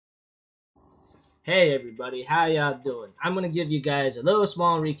Hey everybody, how y'all doing? I'm gonna give you guys a little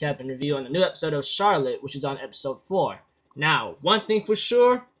small recap and review on the new episode of Charlotte, which is on episode 4. Now, one thing for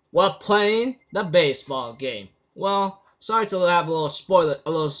sure, we're playing the baseball game. Well, sorry to have a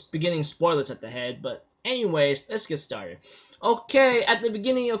little beginning spoilers at the head, but anyways, let's get started. Okay, at the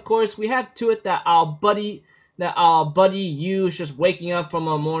beginning, of course, we have to it that our buddy Yu's just waking up from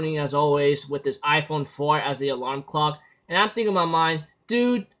a morning as always with his iPhone 4 as the alarm clock, and I'm thinking in my mind,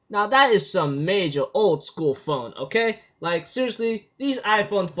 dude. Now that is some major old school phone, okay? Like seriously, these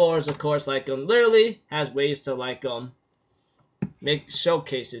iPhone 4s, of course, literally has ways to make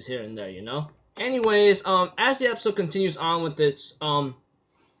showcases here and there, you know. Anyways, as the episode continues on with its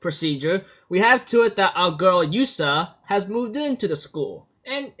procedure, we have to it that our girl Yusa has moved into the school,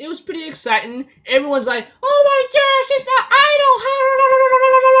 and it was pretty exciting. Everyone's like, "Oh my gosh, it's the idol!"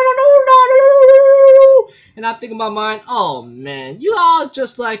 And I'm thinking in my mind, "Oh man, you all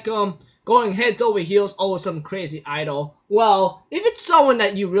just going heads over heels over some crazy idol." Well, if it's someone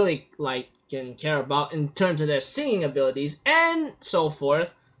that you really can care about in terms of their singing abilities and so forth,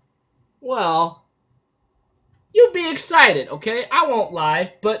 well, you'd be excited, okay? I won't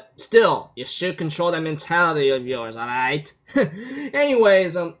lie, but still, you should control that mentality of yours, alright?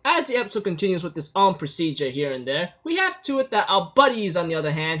 Anyways, as the episode continues with this procedure here and there, we have to it that our buddies, on the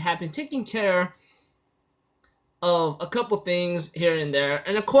other hand, have been taking care of a couple things here and there,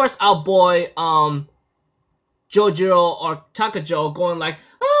 and of course, our boy, Jojiro or Takajo going like,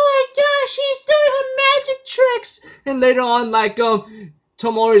 "Oh my gosh, she's doing her magic tricks!" And later on,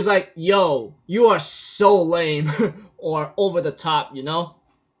 Tomori's like, "Yo, you are so lame," or over the top, you know?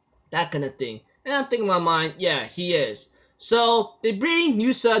 That kind of thing. And I'm thinking in my mind, yeah, he is. So, they bring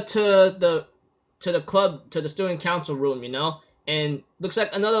Yusa to the club, to the student council room, you know? And looks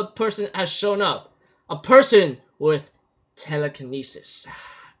like another person has shown up. A person with telekinesis.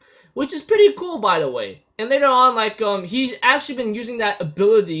 Which is pretty cool, by the way. And later on, he's actually been using that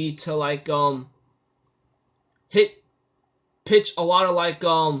ability to, pitch a lot of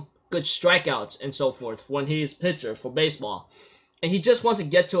good strikeouts and so forth when he's pitcher for baseball, and he just wants to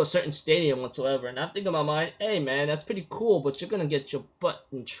get to a certain stadium whatsoever. And I'm thinking in my mind, hey man, that's pretty cool, but you're gonna get your butt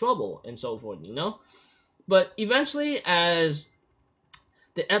in trouble and so forth, you know. But eventually, as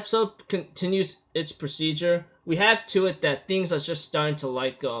the episode continues its procedure, we have to it that things are just starting to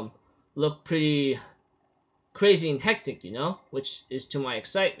look pretty crazy and hectic, you know, which is to my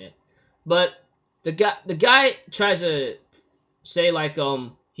excitement. But the guy tries to say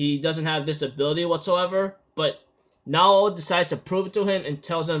he doesn't have this ability whatsoever, but Nao decides to prove it to him and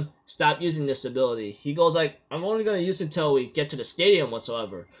tells him stop using this ability. He goes like, "I'm only gonna use it until we get to the stadium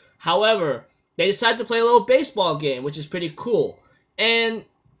whatsoever." However, they decide to play a little baseball game, which is pretty cool. And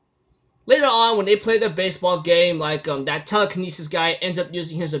later on, when they play their baseball game, that telekinesis guy ends up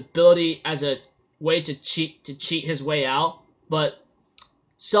using his ability as a way to cheat his way out, but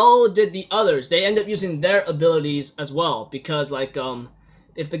so did the others. They end up using their abilities as well, because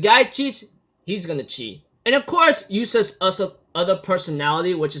if the guy cheats, he's gonna cheat. And of course, Yusa's other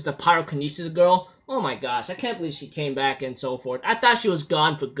personality, which is the pyrokinesis girl. Oh my gosh, I can't believe she came back and so forth. I thought she was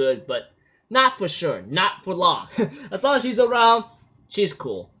gone for good, but not for sure, not for long. As long as she's around, she's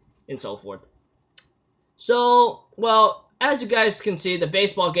cool and so forth. So, well, as you guys can see, the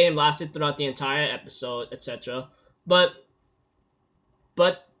baseball game lasted throughout the entire episode, etc. But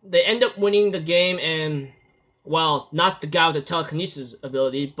they end up winning the game, and, well, not the guy with the telekinesis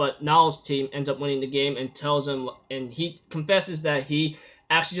ability, but Nao's team ends up winning the game and tells him, and he confesses that he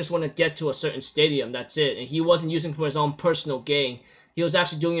actually just want to get to a certain stadium, that's it, and he wasn't using it for his own personal gain. He was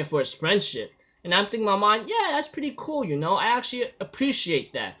actually doing it for his friendship. And I'm thinking in my mind, yeah, that's pretty cool, you know, I actually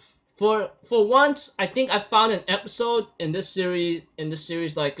appreciate that. For once, I think I found an episode in this series,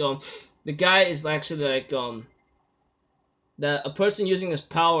 the guy is actually that a person using his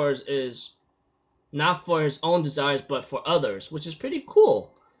powers is not for his own desires, but for others, which is pretty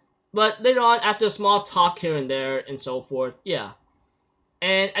cool. But later on, after a small talk here and there and so forth, yeah.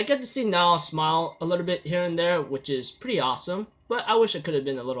 And I get to see Nao smile a little bit here and there, which is pretty awesome. But I wish it could have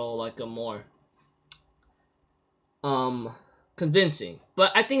been a little, more, convincing.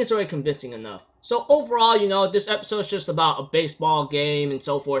 But I think it's already convincing enough. So overall, you know, this episode is just about a baseball game and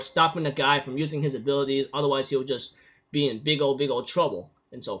so forth, stopping the guy from using his abilities, otherwise he'll just be in big old trouble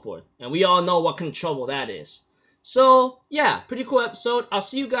and so forth. And we all know what kind of trouble that is. So, yeah, pretty cool episode. I'll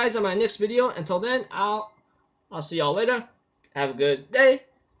see you guys in my next video. Until then, I'll see y'all later. Have a good day.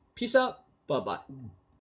 Peace out. Bye-bye.